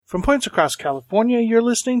From points across California, you're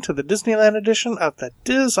listening to the Disneyland edition of the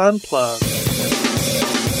Diz Unplugged.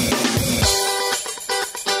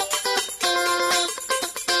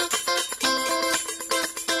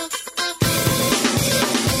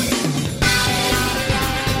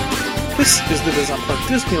 This is the Diz Unplugged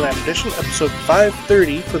Disneyland edition, episode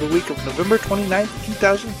 530 for the week of November 29th,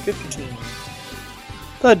 2015.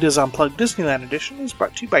 The Diz Unplugged Disneyland edition is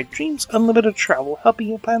brought to you by Dreams Unlimited Travel, helping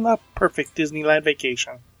you plan the perfect Disneyland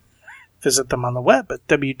vacation. Visit them on the web at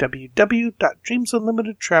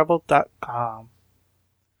www.dreamsunlimitedtravel.com.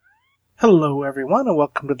 Hello everyone and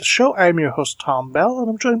welcome to the show. I am your host Tom Bell and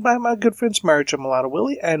I'm joined by my good friends Jo Mellado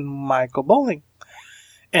Willey and Michael Bowling.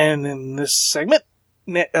 And in this segment,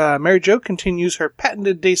 Mary Jo continues her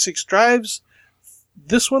patented Day 6 drives,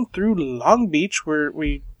 this one through Long Beach, where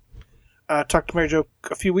we talked to Mary Jo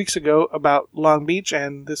a few weeks ago about Long Beach,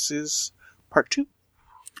 and this is part 2.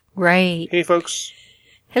 Right. Hey folks.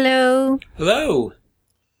 Hello. Hello.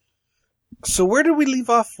 So where did we leave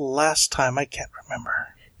off last time? I can't remember.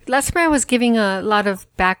 Last time I was giving a lot of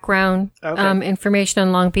background information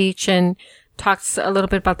on Long Beach and talked a little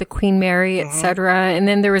bit about the Queen Mary, etc. And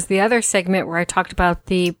then there was the other segment where I talked about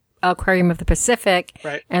the Aquarium of the Pacific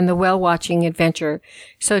and the whale watching adventure.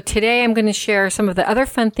 So today I'm going to share some of the other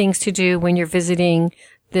fun things to do when you're visiting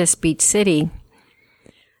this beach city.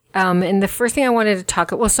 And the first thing I wanted to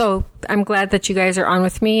talk about, so I'm glad that you guys are on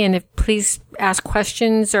with me, and please ask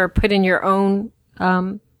questions or put in your own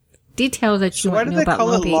details that you want to know about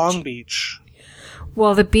Long Beach. So why do they call it Long Beach?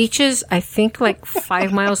 Well, the beach is, I think, like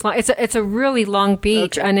 5 miles long. It's a really long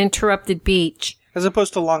beach, uninterrupted beach. As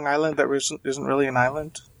opposed to Long Island, that isn't really an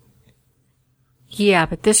island? Yeah,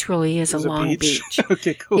 but this really is a long beach.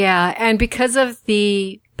 Okay, cool. Yeah, and because of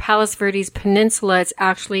the Palos Verdes Peninsula, it's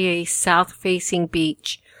actually a south-facing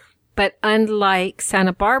beach. But unlike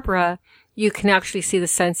Santa Barbara, you can actually see the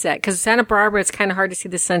sunset. Because Santa Barbara, it's kind of hard to see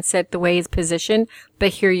the sunset the way it's positioned.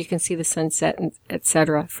 But here you can see the sunset, and et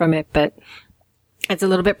cetera, from it. But it's a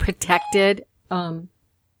little bit protected,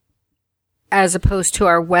 as opposed to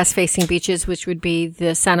our west-facing beaches, which would be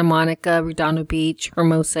the Santa Monica, Redondo Beach,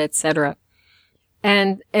 Hermosa, et cetera.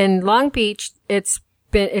 And in Long Beach, it's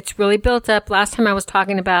really built up. Last time I was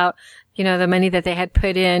talking about, the money that they had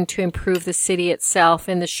put in to improve the city itself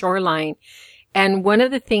and the shoreline. And one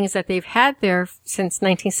of the things that they've had there since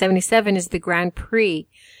 1977 is the Grand Prix.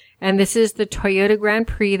 And this is the Toyota Grand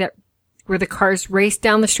Prix where the cars race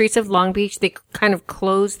down the streets of Long Beach. They kind of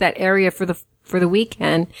close that area for the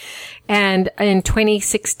weekend. And in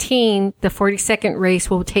 2016, the 42nd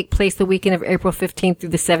race will take place the weekend of April 15th through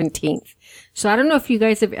the 17th. So I don't know if you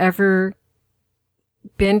guys have ever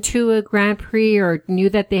been to a Grand Prix or knew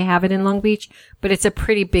that they have it in Long Beach, but it's a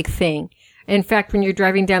pretty big thing. In fact, when you're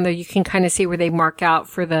driving down there, you can kind of see where they mark out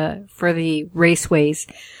for the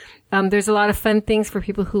raceways. There's a lot of fun things for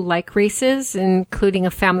people who like races, including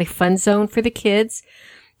a family fun zone for the kids.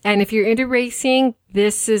 And if you're into racing,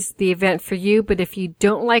 this is the event for you. But if you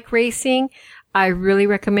don't like racing, I really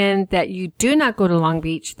recommend that you do not go to Long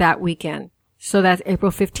Beach that weekend. So that's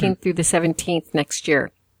April 15th through the 17th next year.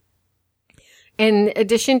 In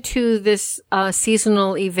addition to this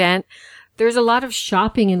seasonal event, there's a lot of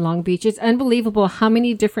shopping in Long Beach. It's unbelievable how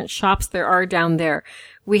many different shops there are down there.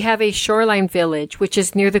 We have a shoreline village, which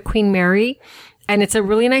is near the Queen Mary, and it's a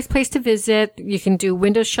really nice place to visit. You can do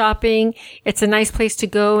window shopping. It's a nice place to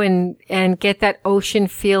go and get that ocean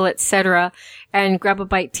feel, etc., and grab a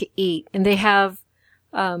bite to eat. And they have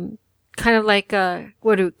kind of like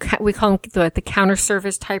what do we call them, the counter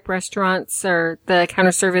service type restaurants or the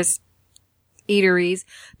counter service eateries,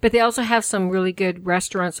 but they also have some really good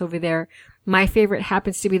restaurants over there. My favorite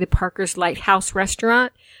happens to be the Parker's Lighthouse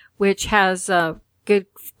restaurant, which has good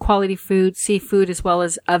quality food, seafood, as well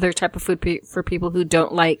as other type of food for people who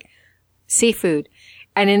don't like seafood.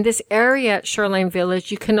 And in this area at Shoreline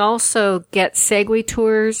Village, you can also get Segway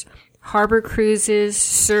tours, harbor cruises,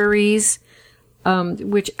 surreys,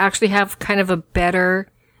 which actually have kind of a better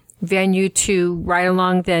venue to ride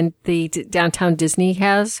along than the downtown Disney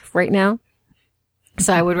has right now.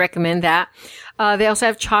 So I would recommend that. They also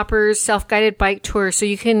have choppers, self-guided bike tours. So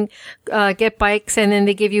you can get bikes and then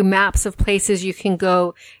they give you maps of places you can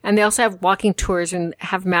go. And they also have walking tours and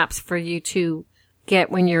have maps for you to get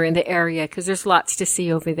when you're in the area because there's lots to see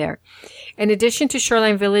over there. In addition to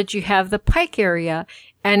Shoreline Village, you have the Pike area.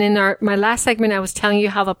 And in my last segment, I was telling you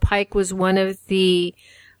how the Pike was one of the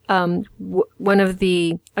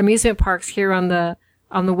amusement parks here on the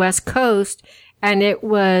West Coast. And it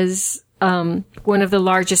was one of the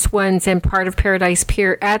largest ones, and part of Paradise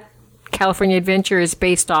Pier at California Adventure is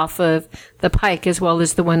based off of the Pike, as well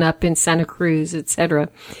as the one up in Santa Cruz, etc.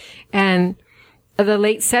 And the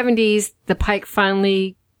late 70s, the Pike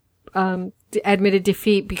finally admitted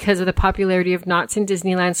defeat because of the popularity of Knott's in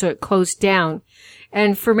Disneyland, so it closed down.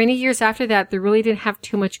 And for many years after that, they really didn't have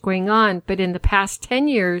too much going on. But in the past 10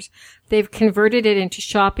 years, they've converted it into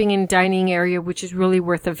shopping and dining area, which is really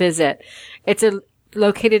worth a visit. It's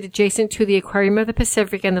located adjacent to the Aquarium of the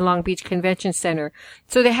Pacific and the Long Beach Convention Center.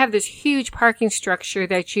 So they have this huge parking structure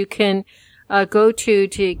that you can go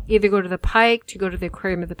to either go to the Pike, to go to the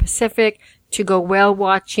Aquarium of the Pacific, to go whale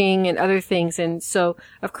watching and other things. And so,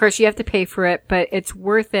 of course, you have to pay for it, but it's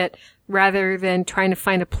worth it rather than trying to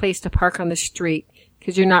find a place to park on the street,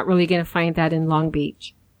 because you're not really going to find that in Long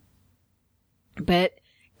Beach. But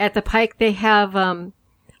at the Pike, they have a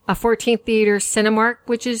 14th Theater Cinemark,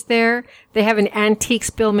 which is there. They have an antique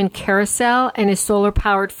Spillman carousel and a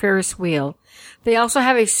solar-powered Ferris wheel. They also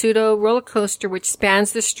have a pseudo roller coaster which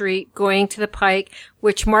spans the street going to the Pike,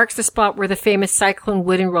 which marks the spot where the famous Cyclone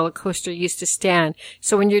wooden roller coaster used to stand.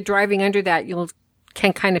 So when you're driving under that,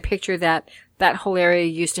 can kind of picture that whole area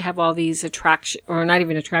used to have all these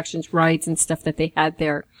rides and stuff that they had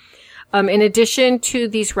there. In addition to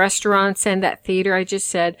these restaurants and that theater I just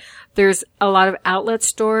said, there's a lot of outlet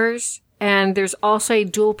stores, and there's also a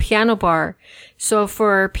dual piano bar. So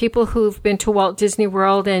for people who've been to Walt Disney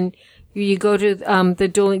World and you go to the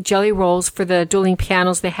dueling jelly rolls for the dueling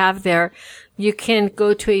pianos they have there, you can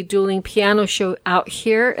go to a dueling piano show out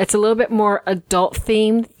here. It's a little bit more adult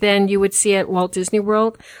themed than you would see at Walt Disney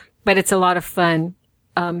World, but it's a lot of fun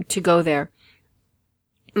to go there.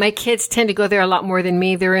 My kids tend to go there a lot more than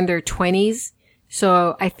me. They're in their 20s,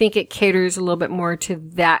 so I think it caters a little bit more to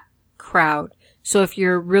that crowd. So if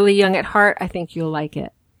you're really young at heart, I think you'll like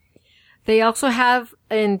it. They also have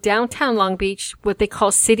in downtown Long Beach what they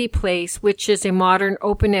call City Place, which is a modern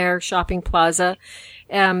open-air shopping plaza.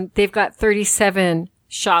 They've got 37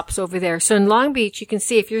 shops over there. So in Long Beach, you can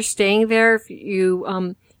see if you're staying there, if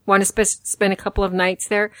you want to spend a couple of nights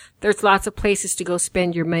there, there's lots of places to go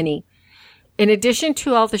spend your money. In addition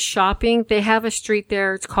to all the shopping, they have a street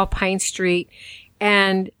there. It's called Pine Street,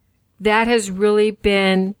 and that has really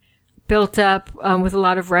been built up with a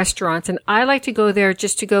lot of restaurants. And I like to go there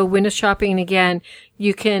just to go window shopping. And again,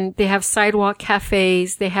 they have sidewalk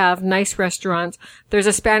cafes. They have nice restaurants. There's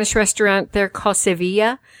a Spanish restaurant there called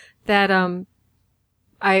Sevilla that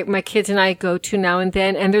my kids and I go to now and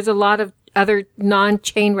then. And there's a lot of other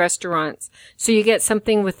non-chain restaurants. So you get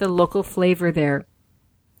something with the local flavor there.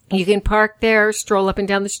 You can park there, stroll up and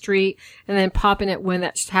down the street, and then pop in it when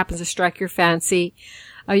that happens to strike your fancy.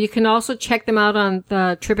 You can also check them out on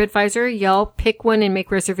the TripAdvisor, Yelp, pick one and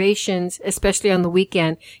make reservations, especially on the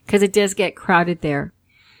weekend, because it does get crowded there.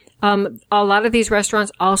 A lot of these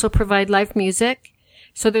restaurants also provide live music,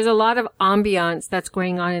 so there's a lot of ambiance that's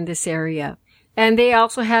going on in this area. And they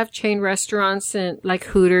also have chain restaurants and like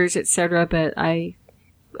Hooters, etc., but I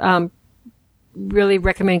really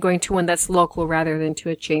recommend going to one that's local rather than to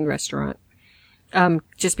a chain restaurant,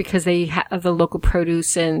 just because they have the local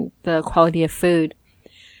produce and the quality of food.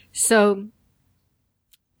 So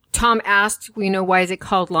Tom asked, why is it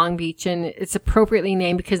called Long Beach? And it's appropriately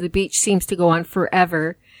named because the beach seems to go on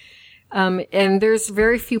forever. And there's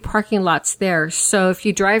very few parking lots there. So if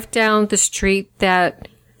you drive down the street that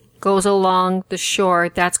goes along the shore,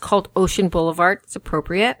 that's called Ocean Boulevard. It's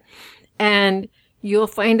appropriate. And you'll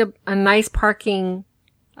find a nice parking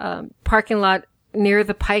lot near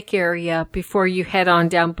the Pike area before you head on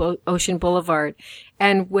down Ocean Boulevard.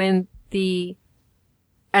 And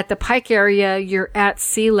at the Pike area, you're at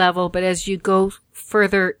sea level, but as you go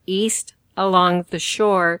further east along the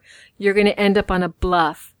shore, you're going to end up on a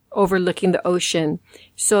bluff overlooking the ocean.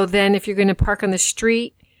 So then if you're going to park on the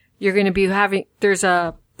street, you're going to be there's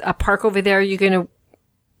a park over there. You're going to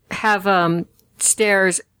have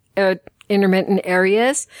stairs, intermittent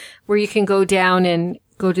areas where you can go down and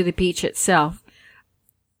go to the beach itself.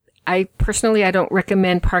 I don't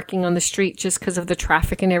recommend parking on the street just because of the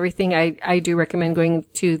traffic and everything. I do recommend going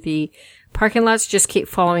to the parking lots. Just keep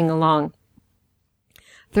following along.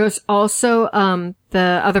 There's also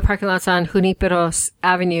the other parking lots on Juniperos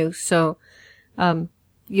Avenue, so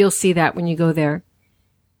you'll see that when you go there.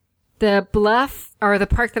 The bluff, or the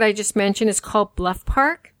park that I just mentioned, is called Bluff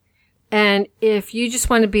Park. And if you just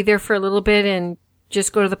want to be there for a little bit and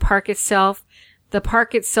just go to the park itself, the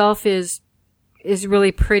park itself is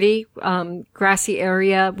really pretty, grassy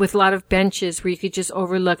area with a lot of benches where you could just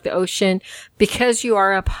overlook the ocean. Because you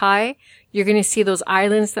are up high, you're going to see those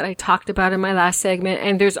islands that I talked about in my last segment.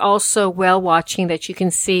 And there's also whale watching that you can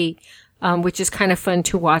see, which is kind of fun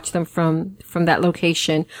to watch them from that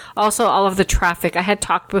location. Also, all of the traffic. I had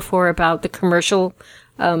talked before about the commercial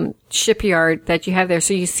shipyard that you have there,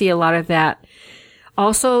 so you see a lot of that.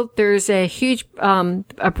 Also, there's a huge,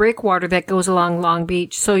 a breakwater that goes along Long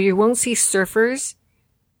Beach. So you won't see surfers.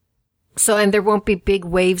 So, and there won't be big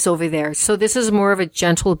waves over there. So this is more of a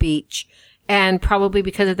gentle beach. And probably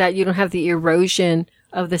because of that, you don't have the erosion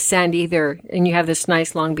of the sand either. And you have this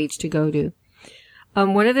nice Long Beach to go to.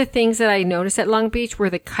 One of the things that I noticed at Long Beach were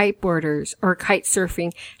the kiteboarders or kite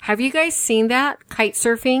surfing. Have you guys seen that? Kite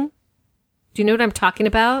surfing? Do you know what I'm talking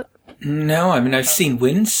about? No, I mean, I've seen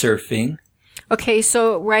windsurfing. Okay,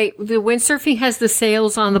 so, right, the windsurfing has the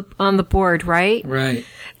sails on the board, right? Right.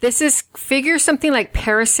 This is, figure something like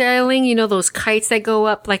parasailing, you know, those kites that go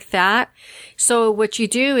up like that. So what you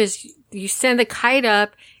do is you send the kite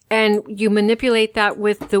up and you manipulate that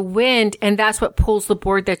with the wind, and that's what pulls the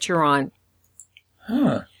board that you're on.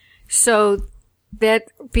 Huh. So that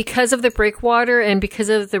because of the breakwater and because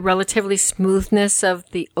of the relatively smoothness of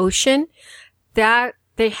the ocean, that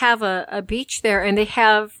they have a beach there and they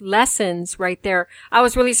have lessons right there. I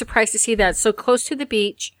was really surprised to see that. So close to the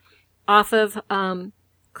beach off of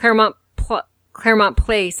Claremont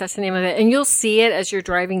Place, that's the name of it. And you'll see it as you're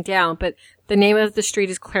driving down, but the name of the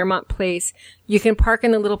street is Claremont Place. You can park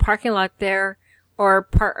in the little parking lot there or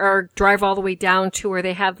drive all the way down to where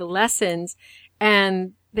they have the lessons.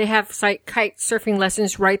 And they have kite surfing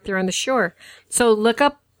lessons right there on the shore. So look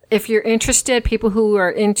up if you're interested, people who are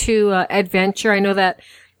into adventure. I know that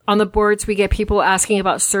on the boards we get people asking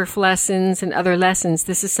about surf lessons and other lessons.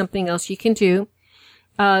 This is something else you can do.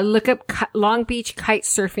 Look up Long Beach kite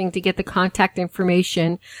surfing to get the contact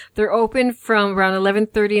information. They're open from around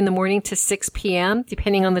 11:30 in the morning to 6 p.m.,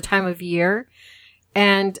 depending on the time of year.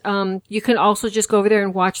 And you can also just go over there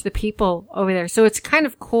and watch the people over there. So it's kind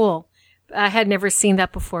of cool. I had never seen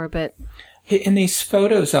that before, but. In these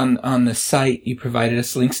photos on the site you provided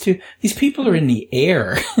us links to, these people are in the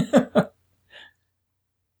air.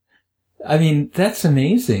 I mean, that's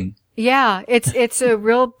amazing. Yeah, it's a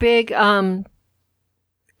real big, again,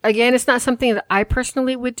 it's not something that I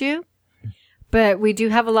personally would do, but we do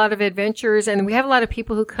have a lot of adventurers and we have a lot of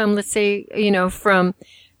people who come, let's say, you know, from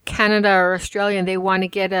Canada or Australia and they want to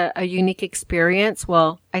get a unique experience.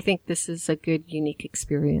 Well, I think this is a good unique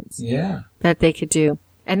experience. Yeah. That they could do.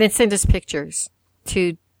 And then send us pictures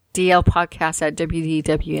to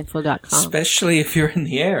dlpodcast@wdwinfo.com. Especially if you're in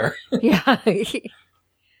the air. Yeah.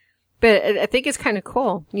 But I think it's kind of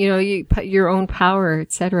cool. You know, you put your own power,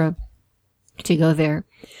 etc., to go there.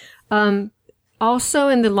 Also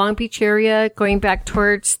in the Long Beach area, going back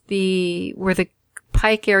towards where the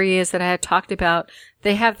Pike areas that I had talked about,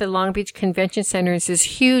 they have the Long Beach Convention Center. It's this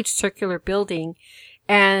huge circular building.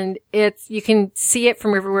 And you can see it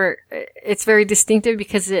from everywhere. It's very distinctive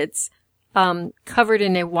because it's, covered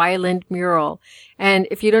in a Weiland mural. And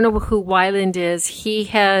if you don't know who Weiland is, he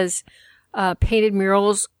has, painted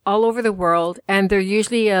murals all over the world. And they're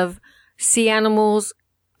usually of sea animals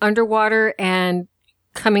underwater and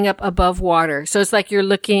coming up above water. So it's like you're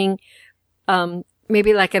looking,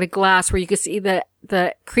 maybe like at a glass where you can see the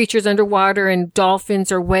creatures underwater and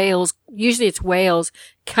dolphins or whales. Usually it's whales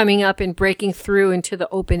coming up and breaking through into the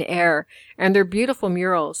open air. And they're beautiful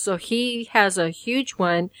murals. So he has a huge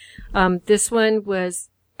one. This one was,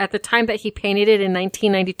 at the time that he painted it in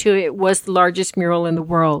 1992, it was the largest mural in the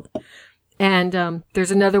world. And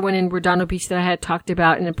there's another one in Redondo Beach that I had talked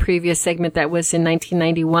about in a previous segment that was in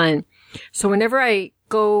 1991. So whenever I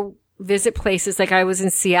go visit places, like I was in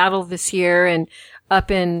Seattle this year and up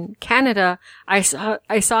in Canada, I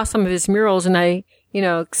saw some of his murals and I, you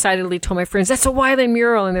know, excitedly told my friends, that's a Weiland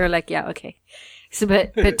mural. And they're like, yeah, okay. So,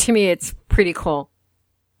 but to me, it's pretty cool.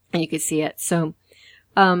 And you could see it. So,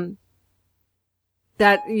 that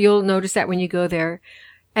you'll notice that when you go there.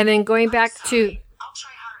 And then going back to, I'll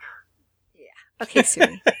try harder. Yeah. Okay,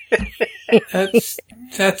 Siri.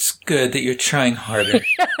 That's good that you're trying harder.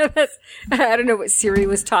 I don't know what Siri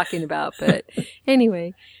was talking about, but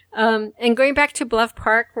anyway. And going back to Bluff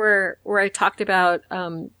Park where I talked about,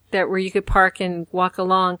 that where you could park and walk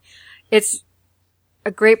along, it's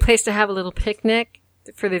a great place to have a little picnic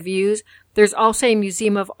for the views. There's also a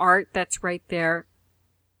museum of art that's right there,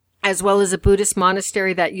 as well as a Buddhist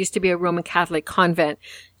monastery that used to be a Roman Catholic convent.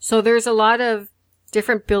 So there's a lot of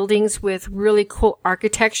different buildings with really cool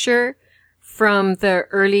architecture from the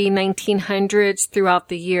early 1900s throughout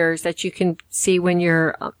the years that you can see when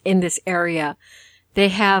you're in this area. They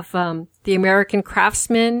have, the American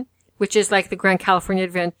Craftsman, which is like the Grand California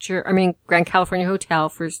Hotel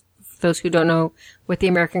for those who don't know what the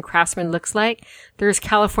American Craftsman looks like. There's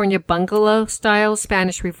California Bungalow style,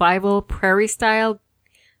 Spanish Revival, Prairie style,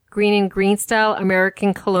 Green and Green style,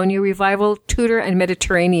 American Colonial Revival, Tudor, and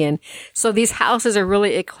Mediterranean. So these houses are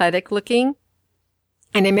really eclectic looking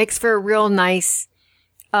and it makes for a real nice,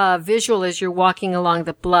 visual as you're walking along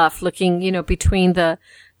the bluff, looking, between the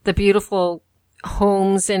beautiful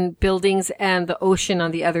homes and buildings and the ocean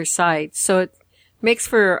on the other side. So it makes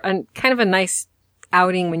for a kind of a nice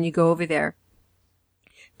outing when you go over there.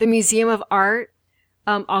 The Museum of Art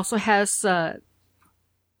also has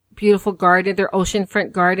beautiful garden. They're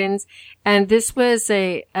oceanfront gardens, and this was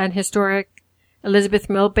an historic Elizabeth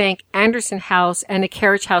Milbank Anderson house and a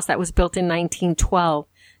carriage house that was built in 1912.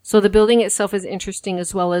 So the building itself is interesting,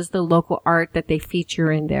 as well as the local art that they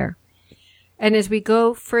feature in there. And as we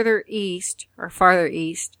go further east, or farther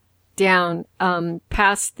east, down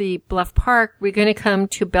past the Bluff Park, we're going to come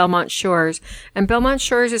to Belmont Shores. And Belmont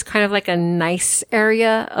Shores is kind of like a nice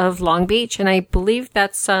area of Long Beach, and I believe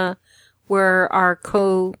that's where our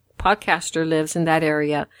co-podcaster lives, in that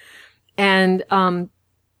area. And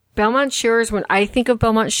Belmont Shores, when I think of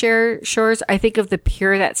Belmont Shores, I think of the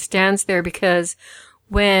pier that stands there, because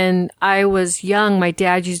when I was young, my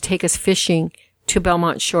dad used to take us fishing to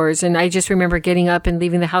Belmont Shores. And I just remember getting up and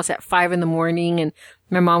leaving the house at 5 a.m, and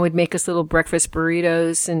my mom would make us little breakfast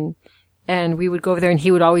burritos, and we would go over there, and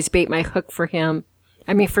he would always bait my hook for him.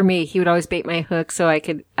 I mean, for me, he would always bait my hook so I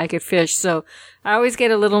could fish. So I always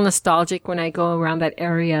get a little nostalgic when I go around that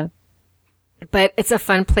area. But it's a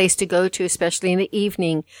fun place to go to, especially in the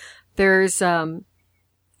evening. There's,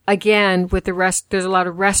 again, with there's a lot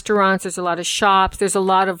of restaurants, there's a lot of shops, there's a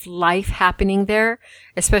lot of life happening there,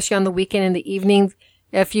 especially on the weekend in the evening.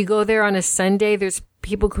 If you go there on a Sunday, there's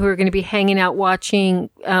people who are going to be hanging out watching,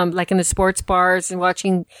 like in the sports bars, and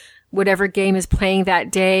watching whatever game is playing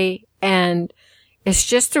that day. And it's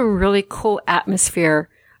just a really cool atmosphere.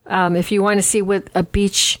 If you want to see what a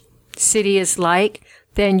beach city is like,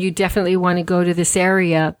 then you definitely want to go to this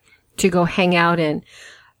area to go hang out in.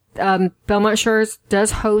 Belmont Shores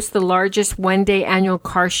does host the largest one-day annual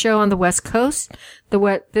car show on the West Coast.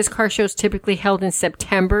 This car show is typically held in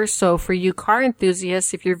September. So for you car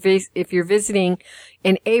enthusiasts, if you're visiting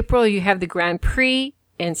in April, you have the Grand Prix.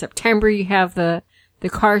 In September, you have the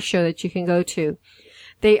car show that you can go to.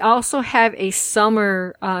 They also have a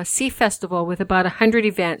summer sea festival with about 100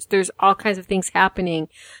 events. There's all kinds of things happening.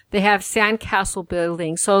 They have sandcastle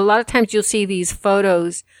building. So a lot of times you'll see these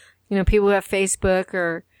photos, people who have Facebook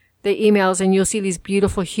or the emails, and you'll see these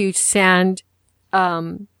beautiful, huge sand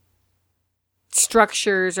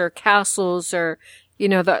structures or castles, or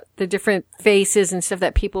the different faces and stuff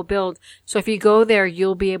that people build. So if you go there,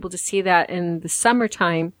 you'll be able to see that in the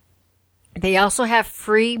summertime. They also have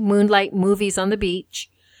free moonlight movies on the beach,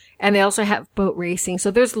 and they also have boat racing. So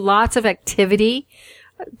there's lots of activity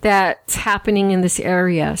that's happening in this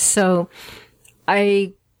area. So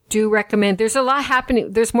I do recommend, there's a lot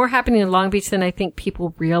happening. There's more happening in Long Beach than I think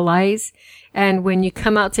people realize. And when you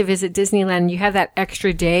come out to visit Disneyland, you have that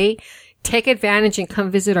extra day, take advantage and come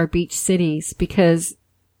visit our beach cities, because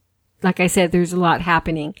like I said, there's a lot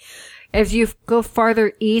happening. As you go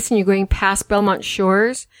farther east and you're going past Belmont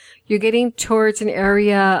Shores, you're getting towards an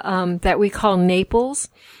area that we call Naples.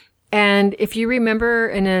 And if you remember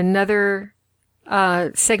in another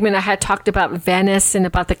segment, I had talked about Venice and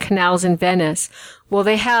about the canals in Venice. Well,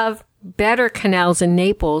 they have better canals in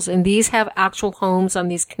Naples, and these have actual homes on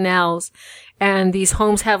these canals. And these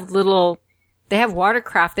homes have they have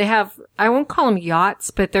watercraft. They have, I won't call them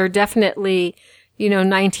yachts, but they're definitely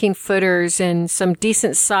 19-footers and some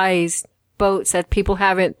decent sized boats that people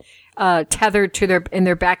have it tethered to in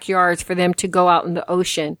their backyards for them to go out in the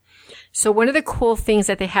ocean. So one of the cool things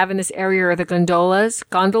that they have in this area are the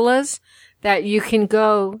gondolas that you can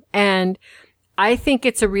go, and I think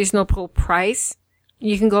it's a reasonable price.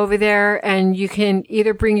 You can go over there and you can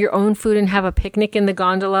either bring your own food and have a picnic in the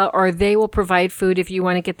gondola, or they will provide food if you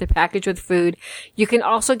want to get the package with food. You can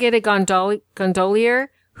also get a gondolier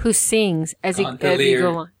who sings as you go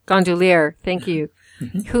along. Gondolier, thank you.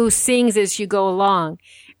 Who sings as you go along.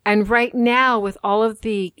 And right now, with all of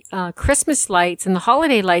the Christmas lights and the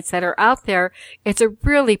holiday lights that are out there, it's a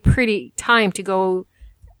really pretty time to go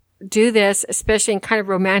do this, especially in kind of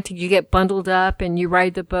romantic. You get bundled up and you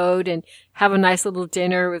ride the boat and have a nice little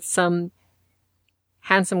dinner with some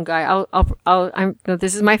handsome guy.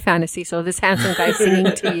 This is my fantasy. So this handsome guy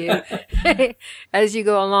singing to you as you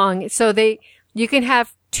go along. So you can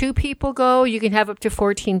have 2 people go, you can have up to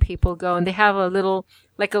 14 people go, and they have a little,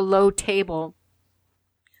 like a low table.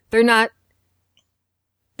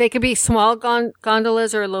 They could be small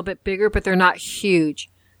gondolas or a little bit bigger, but they're not huge.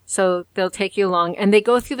 So they'll take you along, and they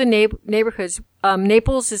go through the neighborhoods.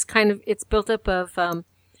 Naples is it's built up of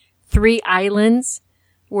 3 islands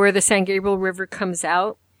where the San Gabriel River comes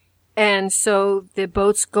out. And so the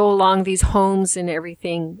boats go along these homes and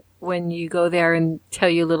everything when you go there, and tell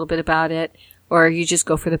you a little bit about it, or you just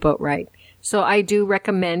go for the boat ride. So I do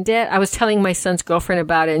recommend it. I was telling my son's girlfriend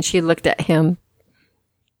about it, and she looked at him.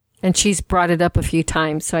 And she's brought it up a few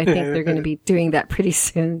times, so I think they're going to be doing that pretty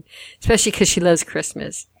soon, especially because she loves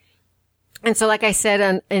Christmas. And so, like I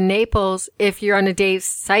said, in Naples, if you're on a day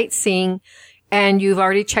sightseeing and you've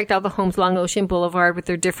already checked out the homes along Ocean Boulevard with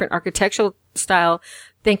their different architectural style,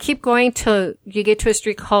 then keep going till you get to a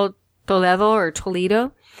street called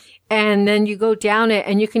Toledo, and then you go down it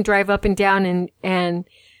and you can drive up and down and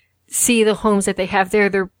see the homes that they have there.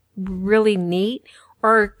 They're really neat.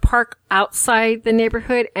 Or park outside the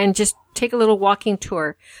neighborhood and just take a little walking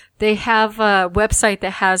tour. They have a website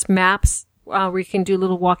that has maps where you can do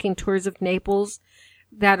little walking tours of Naples.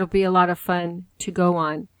 That'll be a lot of fun to go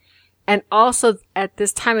on. And also at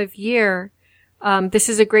this time of year, this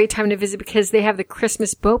is a great time to visit because they have the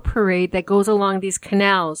Christmas boat parade that goes along these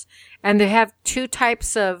canals. And they have two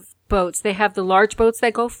types of boats. They have the large boats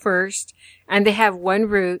that go first, and they have one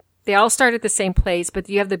route. They all start at the same place, but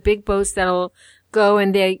you have the big boats that'll go,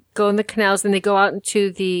 and they go in the canals, and they go out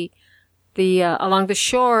into the along the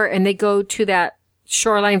shore, and they go to that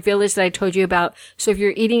shoreline village that I told you about. So if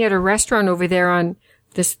you're eating at a restaurant over there on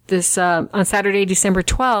on Saturday, December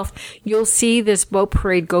 12th, you'll see this boat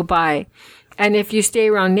parade go by. And if you stay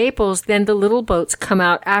around Naples, then the little boats come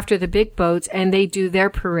out after the big boats, and they do their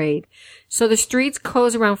parade. So the streets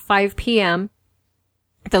close around 5 p.m.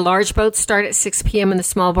 The large boats start at 6 p.m. and the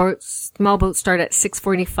small boats start at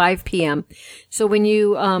 6:45 p.m. So when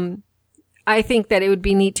you, I think that it would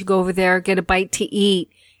be neat to go over there, get a bite to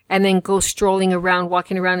eat, and then go strolling around,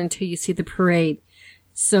 walking around until you see the parade.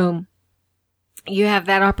 So you have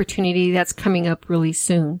that opportunity that's coming up really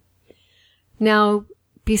soon. Now,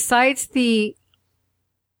 besides the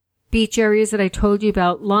beach areas that I told you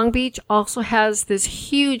about, Long Beach also has this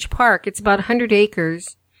huge park. It's about 100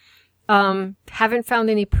 acres. Haven't found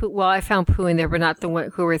any poo. Well, I found poo in there, but not the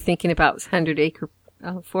one who we're thinking about was 100-acre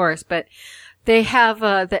forest. But they have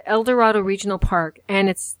the El Dorado Regional Park,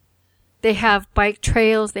 and they have bike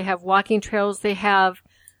trails, they have walking trails, they have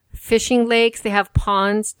fishing lakes, they have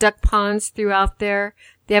ponds, duck ponds throughout there.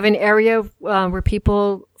 They have an area where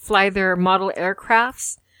people fly their model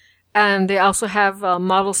aircrafts, and they also have a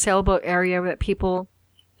model sailboat area that people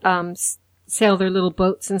sail their little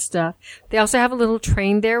boats and stuff. They also have a little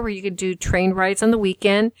train there where you could do train rides on the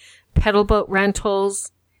weekend, pedal boat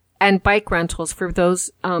rentals, and bike rentals for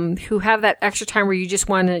those who have that extra time where you just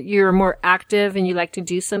you're more active and you like to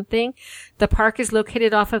do something. The park is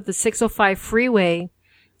located off of the 605 freeway,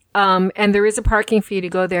 and there is a parking fee to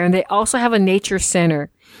go there. And they also have a nature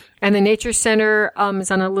center. And the nature center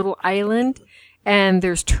is on a little island, and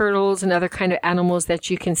there's turtles and other kind of animals that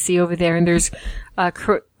you can see over there. And there's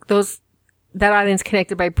that island's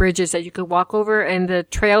connected by bridges that you could walk over, and the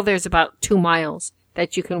trail there's about 2 miles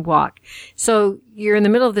that you can walk. So you're in the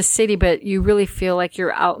middle of the city, but you really feel like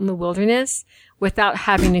you're out in the wilderness without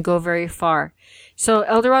having to go very far. So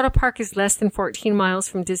El Dorado Park is less than 14 miles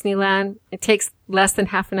from Disneyland. It takes less than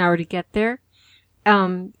half an hour to get there.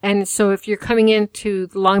 And so if you're coming into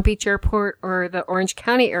the Long Beach Airport or the Orange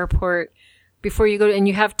County Airport before you go and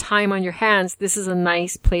you have time on your hands, this is a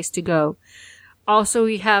nice place to go. Also,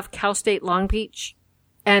 we have Cal State Long Beach,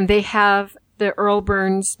 and they have the Earl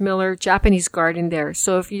Burns Miller Japanese Garden there.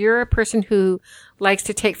 So if you're a person who likes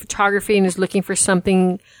to take photography and is looking for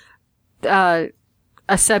something, a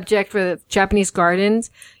subject for the Japanese gardens,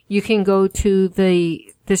 you can go to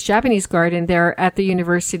this Japanese garden there at the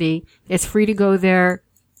university. It's free to go there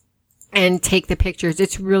and take the pictures.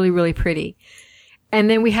 It's really, really pretty. And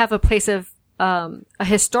then we have a place of a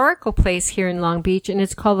historical place here in Long Beach, and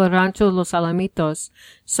it's called the Rancho Los Alamitos.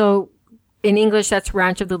 So in English, that's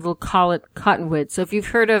Ranch of the Little Cottonwood. So if you've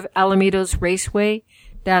heard of Alamitos Raceway,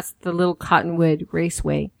 that's the Little Cottonwood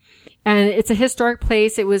Raceway. And it's a historic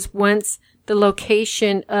place. It was once the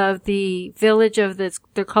location of the village of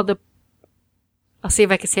they're called I'll see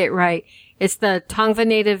if I can say it right. It's the Tongva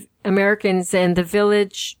Native Americans, and the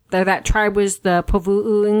village, that tribe was the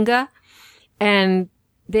Povu'uinga. And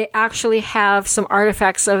they actually have some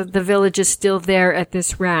artifacts of the villages still there at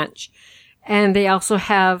this ranch. And they also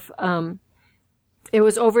have, it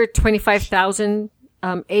was over 25,000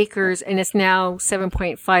 acres, and it's now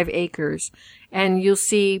 7.5 acres. And you'll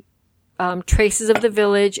see traces of the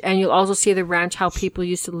village, and you'll also see the ranch, how people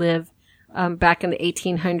used to live back in the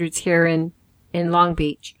 1800s here in Long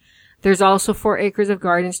Beach. There's also 4 acres of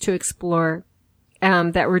gardens to explore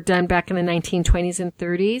that were done back in the 1920s and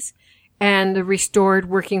 30s. And the restored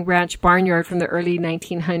working ranch barnyard from the early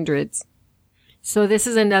 1900s. So this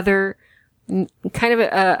is another kind of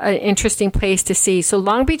an interesting place to see. So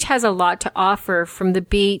Long Beach has a lot to offer, from the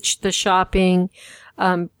beach, the shopping,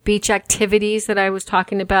 beach activities that I was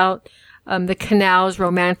talking about. the canals,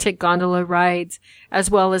 romantic gondola rides, as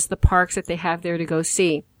well as the parks that they have there to go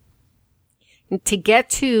see. And to get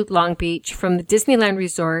to Long Beach from the Disneyland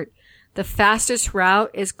Resort, the fastest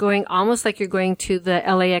route is going almost like you're going to the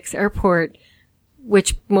LAX airport,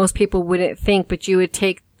 which most people wouldn't think, but you would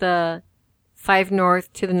take the 5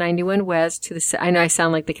 North to the 91 West to the, I know I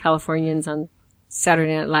sound like the Californians on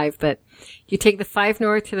Saturday Night Live, but you take the 5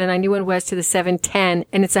 North to the 91 West to the 710,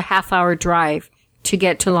 and it's a half-hour drive to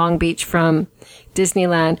get to Long Beach from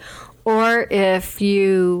Disneyland. Or if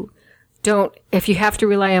you have to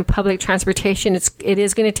rely on public transportation, it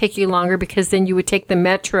is going to take you longer, because then you would take the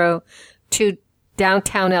metro to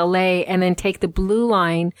downtown LA and then take the blue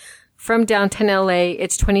line from downtown LA.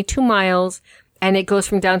 It's 22 miles. And it goes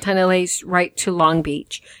from downtown LA right to Long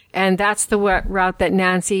Beach. And that's the route that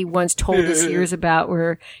Nancy once told us years about,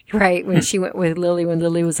 when she went with Lily when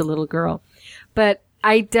Lily was a little girl. But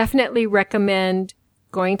I definitely recommend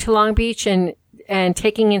going to Long Beach and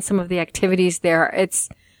taking in some of the activities there. It's,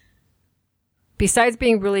 besides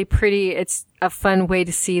being really pretty, it's a fun way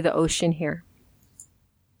to see the ocean here.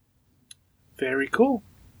 Very cool.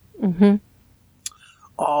 Mm-hmm.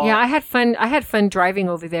 Yeah, I had fun driving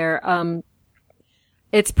over there.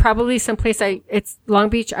 It's probably someplace it's Long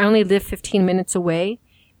Beach. I only live 15 minutes away,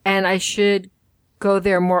 and I should go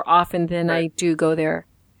there more often than I do go there.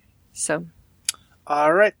 So.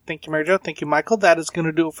 All right. Thank you, Mary Jo. Thank you, Michael. That is going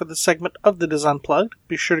to do it for the segment of the Dis Unplugged.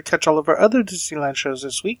 Be sure to catch all of our other Disneyland shows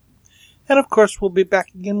this week. And of course, we'll be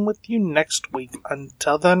back again with you next week.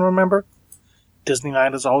 Until then, remember,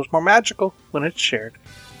 Disneyland is always more magical when it's shared.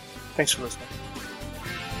 Thanks for listening.